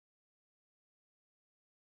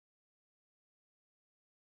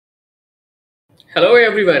Hello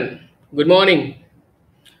everyone. Good morning.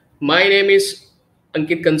 My name is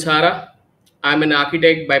Ankit Kansara. I'm an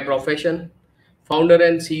architect by profession, founder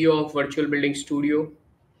and CEO of Virtual Building Studio.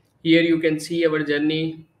 Here you can see our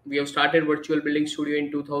journey. We have started Virtual Building Studio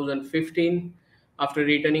in 2015 after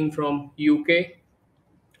returning from UK.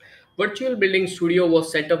 Virtual Building Studio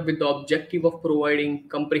was set up with the objective of providing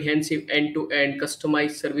comprehensive end-to-end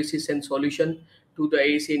customized services and solution to the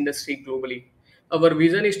AEC industry globally. Our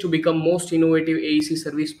vision is to become most innovative AEC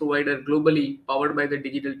service provider globally powered by the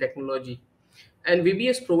digital technology. And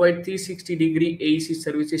VBS provide 360-degree AEC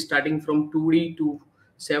services starting from 2D to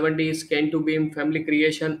 7D scan to BIM, family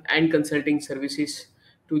creation and consulting services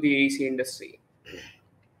to the AEC industry.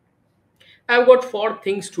 I've got four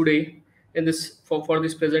things today in this for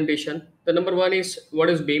this presentation. The number one is what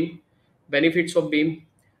is BIM, benefits of BIM,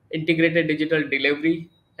 integrated digital delivery,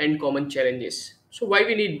 and common challenges. So why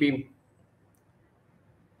we need BIM?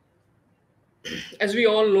 As we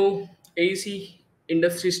all know, AEC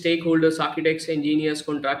industry stakeholders, architects, engineers,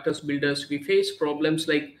 contractors, builders, we face problems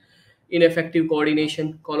like ineffective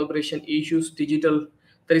coordination, collaboration issues,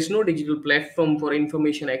 there is no digital platform for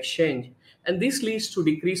information exchange. And this leads to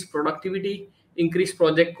decreased productivity, increased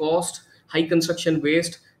project cost, high construction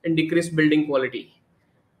waste, and decreased building quality.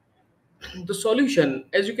 The solution,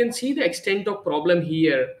 as you can see the extent of problem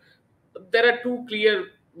here, there are two clear,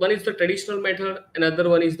 one is the traditional method, another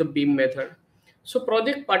one is the beam method. So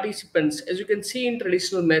project participants, as you can see in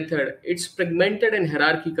traditional method, it's fragmented and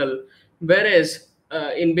hierarchical, whereas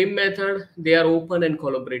in beam method they are open and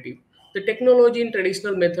collaborative. The technology in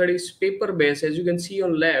traditional method is paper based, as you can see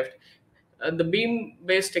on left. The beam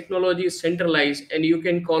based technology is centralized and you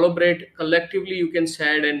can collaborate collectively, you can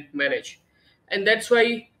share and manage, and that's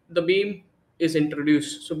why the beam is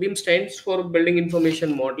introduced. So beam stands for building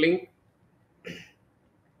information modeling.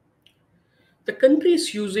 The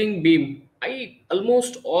countries using beam, I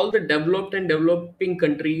almost all the developed and developing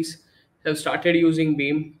countries have started using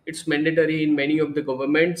beam. It's mandatory in many of the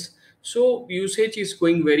governments, so usage is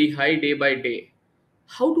going very high day by day.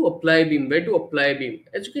 How to apply beam, where to apply beam?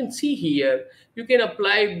 As you can see here, you can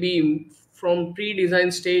apply beam from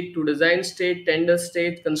pre-design state to design state, tender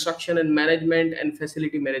stage, construction and management, and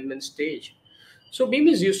facility management stage. So beam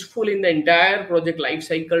is useful in the entire project life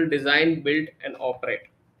cycle: design, build and operate.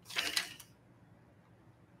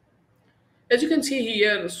 As you can see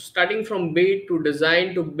here, starting from bid to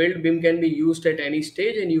design to build, BIM can be used at any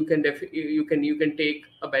stage, and you can take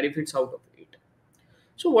a benefits out of it.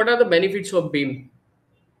 So, what are the benefits of BIM?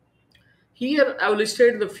 Here, I've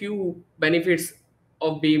listed the few benefits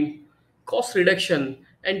of BIM: cost reduction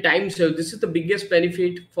and time save. This is the biggest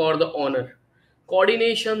benefit for the owner.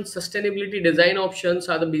 Coordination, sustainability, design options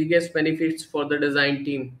are the biggest benefits for the design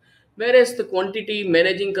team. Whereas the quantity,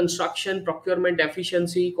 managing construction, procurement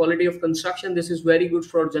efficiency, quality of construction, this is very good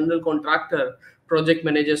for general contractor, project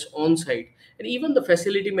managers on site. And even the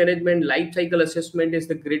facility management, life cycle assessment is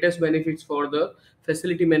the greatest benefits for the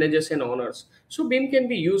facility managers and owners. So BIM can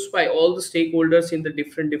be used by all the stakeholders in the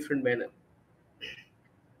different manner.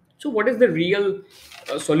 So what is the real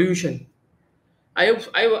solution?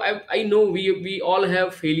 I know we all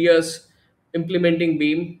have failures implementing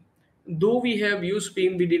beam. Though we have used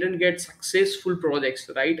beam, we didn't get successful projects,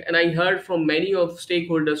 right? And I heard from many of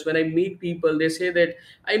stakeholders, when I meet people, they say that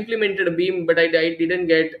I implemented a beam, but I didn't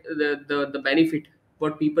get the benefit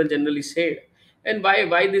what people generally say. And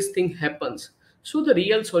why this thing happens? So the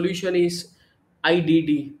real solution is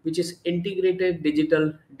IDD, which is integrated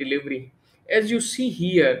digital delivery. As you see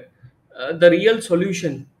here, the real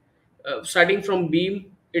solution, starting from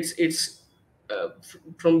beam,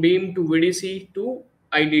 from beam to VDC to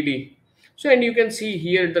IDD. So and you can see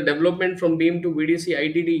here the development from beam to VDC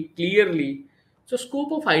IDD clearly. So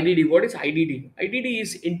scope of IDD, what is IDD? IDD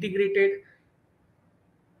is integrated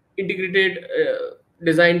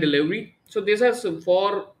design delivery. So these are some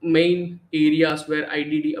four main areas where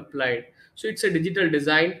IDD applied. So it's a digital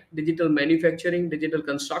design, digital manufacturing, digital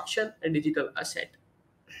construction, and digital asset.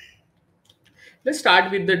 Let's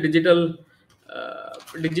start with the digital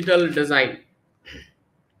design.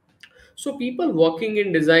 So people working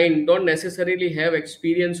in design don't necessarily have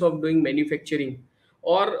experience of doing manufacturing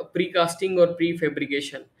or precasting or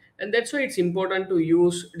prefabrication. And that's why it's important to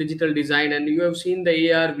use digital design. And you have seen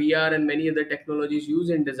the AR, VR, and many other technologies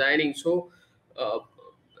used in designing. So, uh,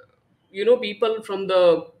 people from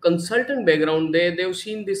the consultant background, they've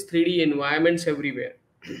seen these 3D environments everywhere.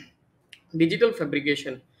 Digital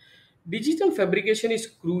fabrication. Digital fabrication is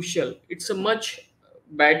crucial. It's a much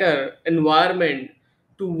better environment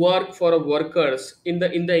to work for a workers in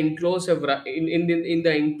the enclosed in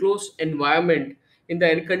the enclosed environment in the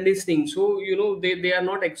air conditioning. So they are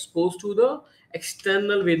not exposed to the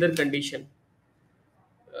external weather condition.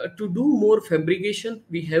 To do more fabrication,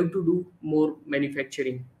 we have to do more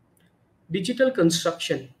manufacturing. Digital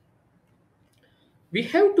construction, we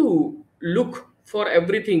have to look for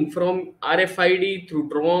everything from RFID through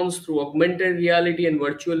drones through augmented reality and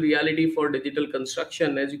virtual reality for digital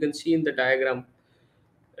construction, as you can see in the diagram.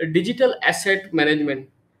 Digital asset management,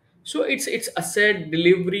 so it's asset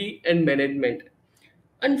delivery and management.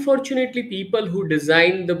 Unfortunately, people who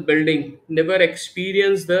design the building never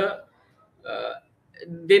experience uh,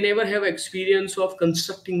 they never have experience of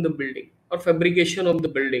constructing the building or fabrication of the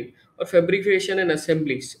building or fabrication and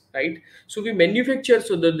assemblies, right? So we manufacture,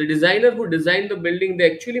 so the designer who designed the building,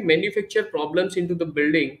 they actually manufacture problems into the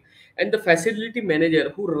building, and the facility manager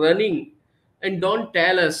who running and don't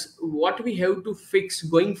tell us what we have to fix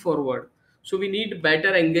going forward. So we need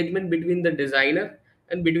better engagement between the designer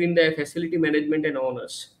and between the facility management and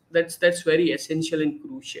owners. That's very essential and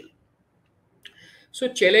crucial. So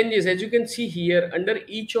challenges, as you can see here, under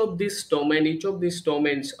each of these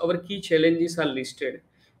domains, our key challenges are listed,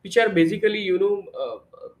 which are basically,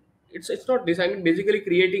 it's not this. I mean, basically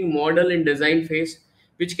creating model and design phase,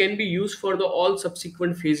 which can be used for the all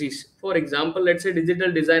subsequent phases. For example, let's say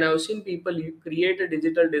digital design. I've seen people create a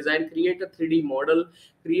digital design, create a 3D model,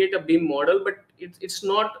 create a BIM model, but it's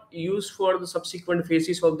not used for the subsequent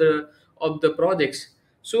phases of the projects.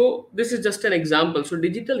 So this is just an example. So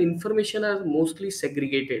digital information are mostly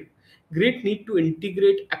segregated. Grid need to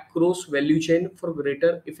integrate across value chain for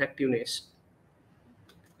greater effectiveness.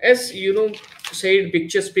 As said,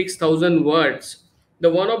 picture speaks thousand words.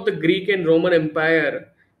 The one of the Greek and Roman Empire,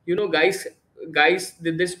 guys,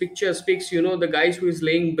 this picture speaks. The guys who is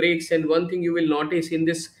laying bricks. And one thing you will notice in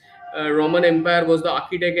this Roman Empire was the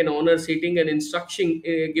architect and owner sitting and instruction,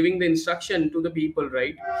 giving the instruction to the people,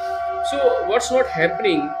 right? So what's not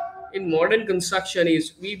happening in modern construction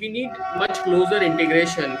is we need much closer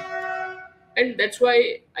integration. And that's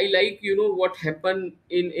why I like what happened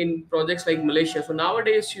in projects like Malaysia. So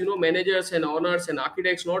nowadays, managers and owners and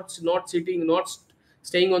architects not sitting,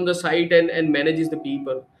 staying on the site and manages the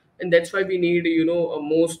people. And that's why we need a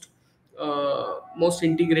most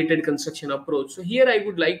integrated construction approach. So here I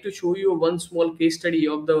would like to show you one small case study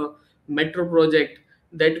of the metro project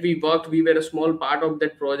that we worked. We were a small part of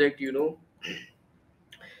that project.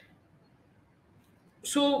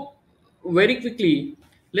 So very quickly,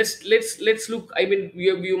 let's look. I mean,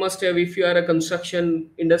 you must have, if you are a construction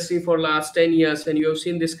industry for last 10 years, and you have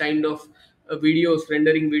seen this kind of videos,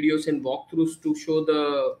 rendering videos and walkthroughs to show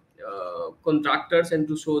the contractors and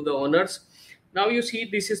to show the owners. Now you see,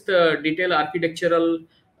 this is the detail architectural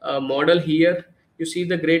model here. You see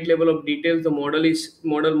the great level of details. The model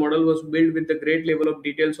was built with the great level of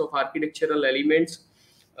details of architectural elements.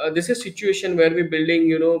 This is situation where we're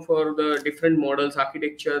building, for the different models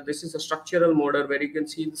architecture. This is a structural model where you can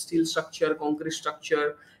see the steel structure, concrete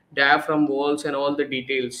structure, diaphragm walls and all the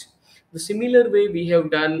details. The similar way we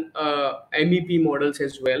have done MEP models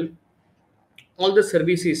as well. All the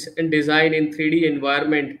services and design in 3D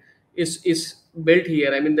environment is built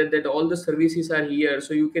here. I mean, that all the services are here,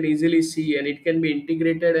 so you can easily see, and it can be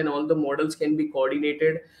integrated, and all the models can be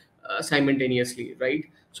coordinated simultaneously, right?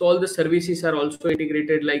 So all the services are also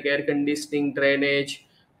integrated, like air conditioning, drainage,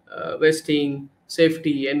 vesting,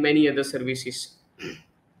 safety and many other services.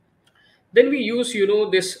 Then we use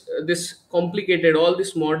this complicated, all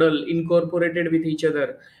this model incorporated with each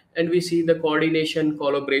other, and we see the coordination,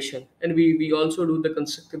 collaboration, and we also do the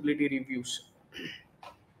constructability reviews.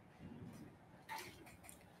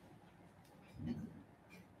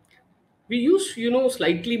 We use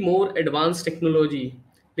slightly more advanced technology.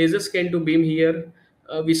 Laser scan to beam here.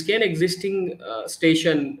 We scan existing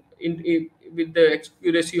station with the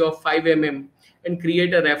accuracy of 5 mm and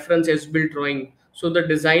create a reference as built drawing. So the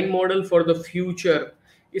design model for the future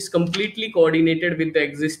is completely coordinated with the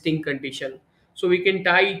existing condition. So we can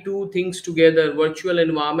tie two things together, virtual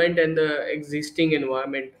environment and the existing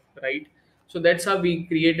environment, right? So that's how we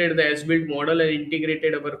created the as-built model and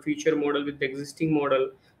integrated our future model with the existing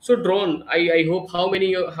model. So drone, I hope, how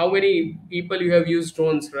many people you have used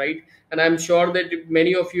drones, right? And I'm sure that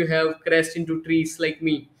many of you have crashed into trees like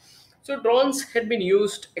me. So drones had been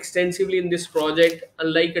used extensively in this project.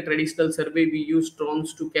 Unlike a traditional survey, we use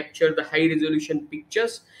drones to capture the high resolution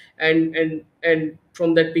pictures, and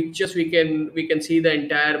from that pictures we can see the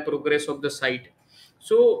entire progress of the site.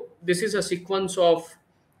 So this is a sequence of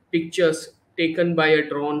pictures taken by a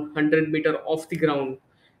drone 100-meter off the ground,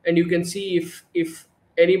 and you can see, if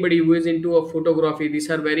anybody who is into a photography, these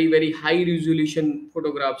are very high resolution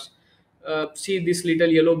photographs. See this little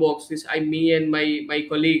yellow box, this I me and my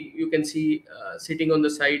colleague, you can see sitting on the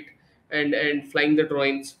site and flying the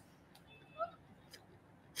drawings.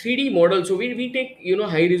 3D model. So we take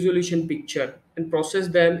high resolution picture and process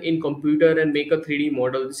them in computer and make a 3D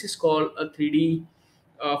model. This is called a 3D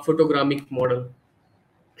photogrammic model.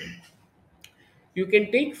 You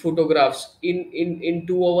can take photographs in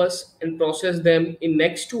 2 hours and process them in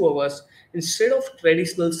next 2 hours instead of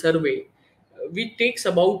traditional survey, which takes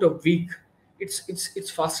about a week.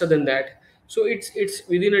 It's faster than that. So it's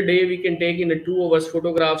within a day we can take in a 2 hours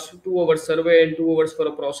photographs, 2 hours survey, and 2 hours for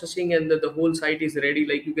a processing, and the whole site is ready.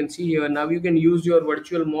 Like you can see here now, you can use your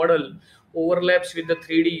virtual model overlaps with the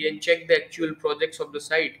 3D and check the actual projects of the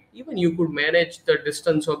site. Even you could manage the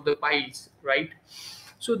distance of the piles, right?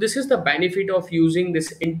 So this is the benefit of using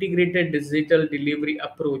this integrated digital delivery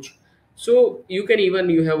approach. So you can, even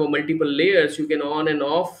you have a multiple layers, you can on and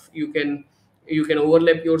off, you can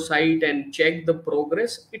overlap your site and check the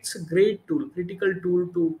progress. It's a great tool, critical tool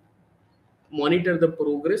to monitor the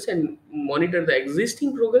progress and monitor the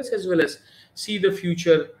existing progress as well as see the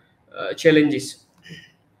future challenges.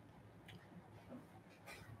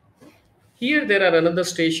 Here there are another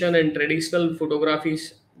station and traditional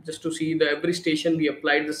photographies. Just to see the every station we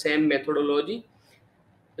applied the same methodology.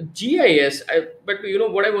 GIS, but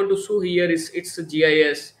what I want to show here is it's a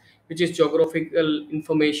GIS, which is Geographical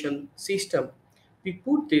Information System. We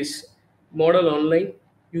put this model online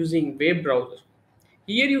using web browser.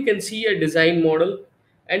 Here you can see a design model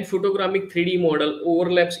and photogrammic 3D model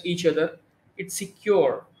overlaps each other. It's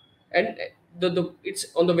secure, and the it's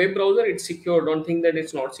on the web browser. It's secure. Don't think that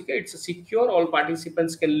it's not secure. It's a secure. All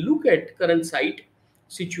participants can look at current site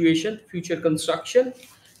situation, future construction,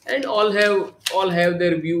 and all have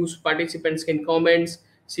their views. Participants can comments,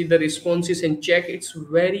 see the responses, and check. It's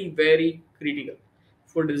very critical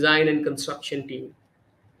for design and construction team.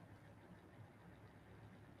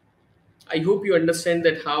 I hope you understand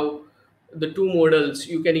that how the two models,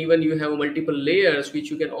 you can, even you have multiple layers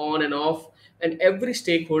which you can on and off, and every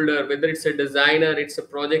stakeholder, whether it's a designer, it's a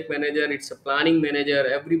project manager, it's a planning manager,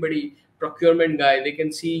 everybody, procurement guy, they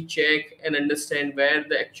can see, check, and understand where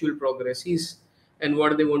the actual progress is and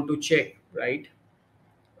what they want to check, right?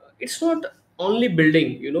 It's not only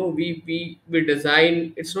building, we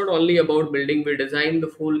design. It's not only about building, we design the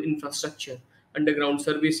full infrastructure, underground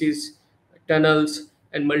services, tunnels,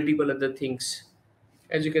 and multiple other things.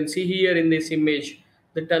 As you can see here in this image,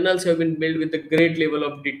 the tunnels have been built with a great level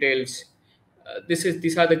of details.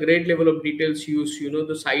 These are the great level of details used,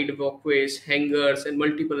 the side walkways, hangars, and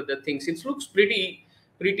multiple other things. It looks pretty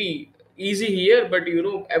easy here, but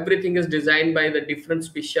everything is designed by the different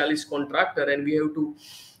specialist contractor, and we have to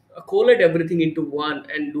collate everything into one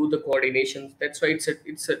and do the coordinations. That's why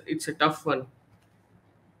it's a tough one.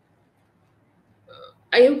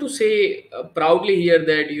 I have to say proudly here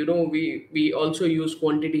that we also use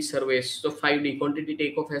quantity surveys. So 5D quantity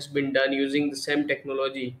takeoff has been done using the same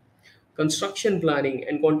technology. Construction planning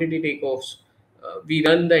and quantity takeoffs. We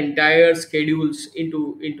run the entire schedules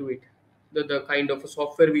into it. The kind of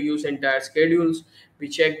software we use, entire schedules. We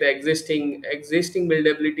check the existing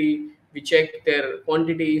buildability. We check their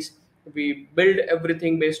quantities. We build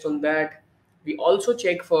everything based on that. We also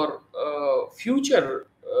check for future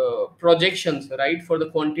projections, right, for the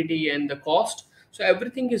quantity and the cost. So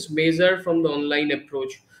everything is measured from the online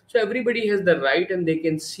approach, so everybody has the right and they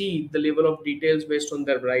can see the level of details based on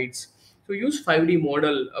their rights. So use 5D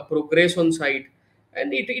model, progress on site,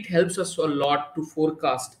 and it helps us a lot to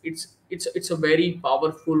forecast. It's a very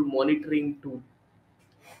powerful monitoring tool.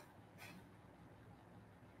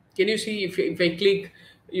 Can you see, if I click,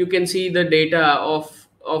 you can see the data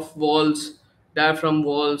of walls, diaphragm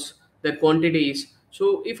walls, their quantities.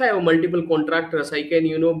 So if I have multiple contractors, I can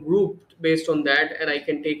group based on that, and I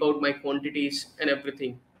can take out my quantities and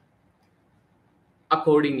everything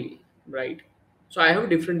accordingly, right? So I have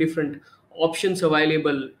different options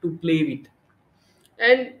available to play with.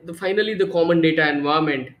 And finally, the common data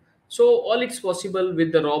environment. So all it's possible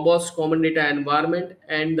with the robust common data environment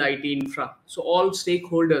and the IT infra. So all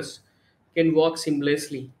stakeholders can work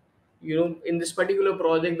seamlessly. In this particular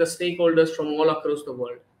project, the stakeholders from all across the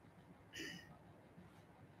world.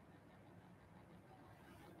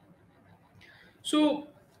 So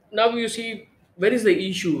now you see where is the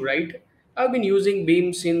issue, right? I've been using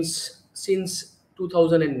BIM since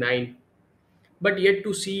 2009, but yet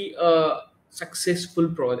to see a successful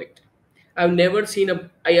project. I have seen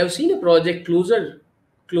a project closer,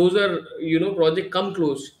 project come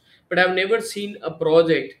close, but I've never seen a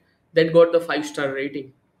project that got the 5-star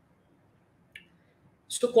rating.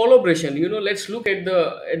 So collaboration, let's look at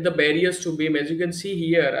the barriers to BIM. As you can see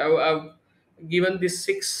here, I've given these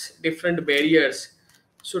six different barriers.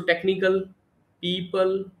 So technical,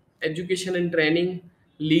 people, education and training,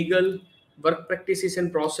 legal, work practices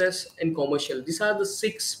and process, and commercial. These are the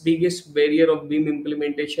six biggest barrier of BIM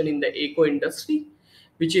implementation in the eco industry,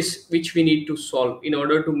 which we need to solve in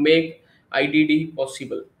order to make IDD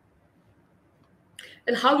possible.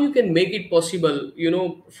 And how you can make it possible,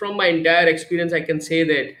 from my entire experience I can say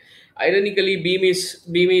that ironically beam is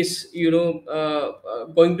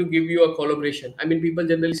going to give you a collaboration. I mean, people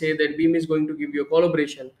generally say that beam is going to give you a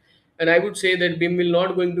collaboration, and I would say that beam will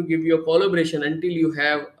not going to give you a collaboration until you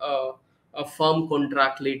have a firm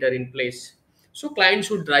contract later in place. So client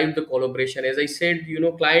should drive the collaboration. As I said,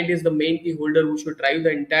 client is the main key holder who should drive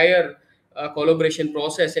the entire collaboration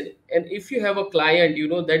process. And if you have a client,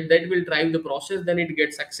 that will drive the process, then it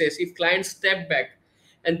gets success. If clients step back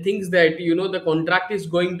and thinks that the contract is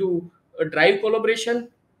going to drive collaboration,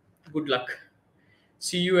 good luck.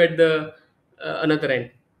 See you at the another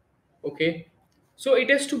end. Okay, so it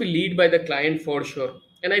has to be lead by the client for sure.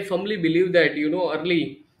 And I firmly believe that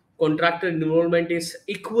early contractor involvement is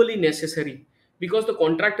equally necessary, because the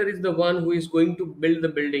contractor is the one who is going to build the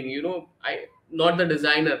building. I not the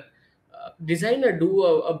designer. Designer do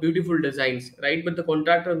a beautiful designs, right? But the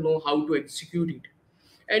contractor know how to execute it.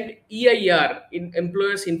 And EIR, in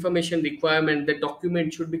employers information requirement, the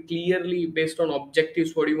document should be clearly based on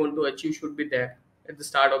objectives. What you want to achieve should be there at the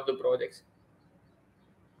start of the projects.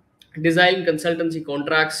 Design consultancy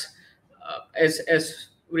contracts, as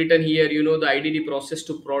written here, the IDD process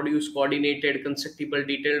to produce coordinated constructible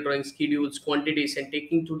detailed drawing schedules, quantities, and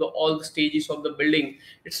taking to the all the stages of the building.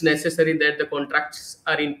 It's necessary that the contracts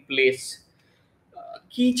are in place.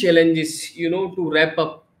 Key challenges, to wrap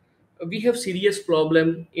up, we have serious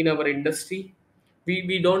problem in our industry.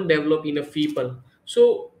 We don't develop enough people.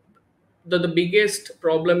 So the biggest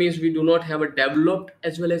problem is we do not have a developed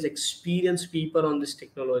as well as experienced people on these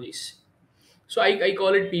technologies. So I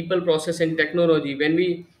call it people, process, and technology. When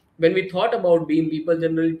we thought about beam, people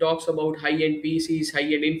generally talks about high-end PCs,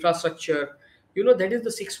 high-end infrastructure. That is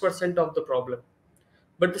the 6% of the problem,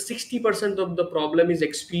 but the 60% of the problem is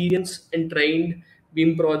experience and trained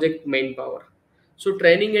BIM project manpower. So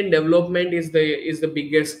training and development is the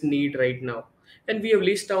biggest need right now. And we have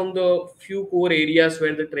listed down the few core areas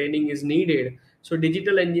where the training is needed. So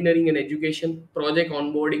digital engineering and education, project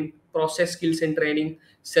onboarding, process skills and training,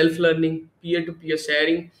 self-learning, peer-to-peer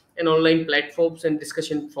sharing, and online platforms and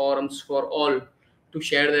discussion forums for all to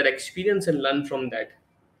share their experience and learn from that.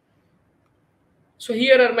 So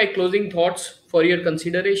here are my closing thoughts for your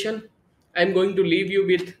consideration. I'm going to leave you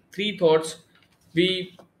with three thoughts.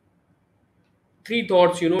 We three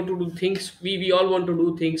thoughts, to do things. We all want to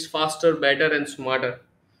do things faster, better, and smarter.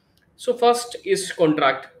 So first is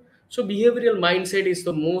contract. So behavioral mindset is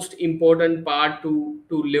the most important part to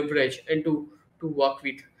leverage and to work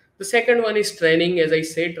with. The second one is training. As I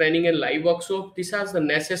said, training and live workshop. This is the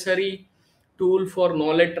necessary tool for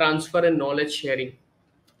knowledge transfer and knowledge sharing.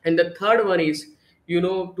 And the third one is,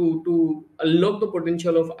 to unlock the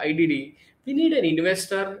potential of IDD, we need an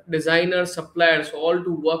investor, designer, suppliers all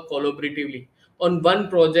to work collaboratively on one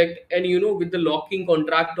project, and with the locking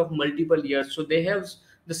contract of multiple years, so they have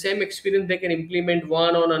the same experience, they can implement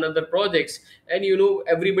one on another projects, and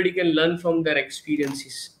everybody can learn from their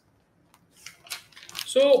experiences.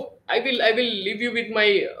 So I will leave you with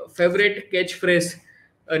my favorite catchphrase.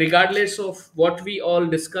 Regardless of what we all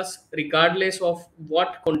discuss, regardless of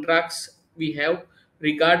what contracts we have,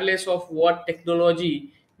 regardless of what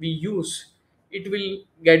technology we use, it will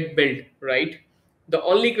get built, right? The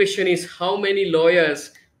only question is how many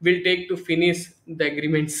lawyers will take to finish the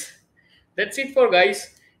agreements. That's it for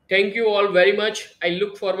guys. Thank you all very much. I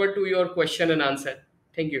look forward to your question and answer.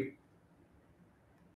 Thank you.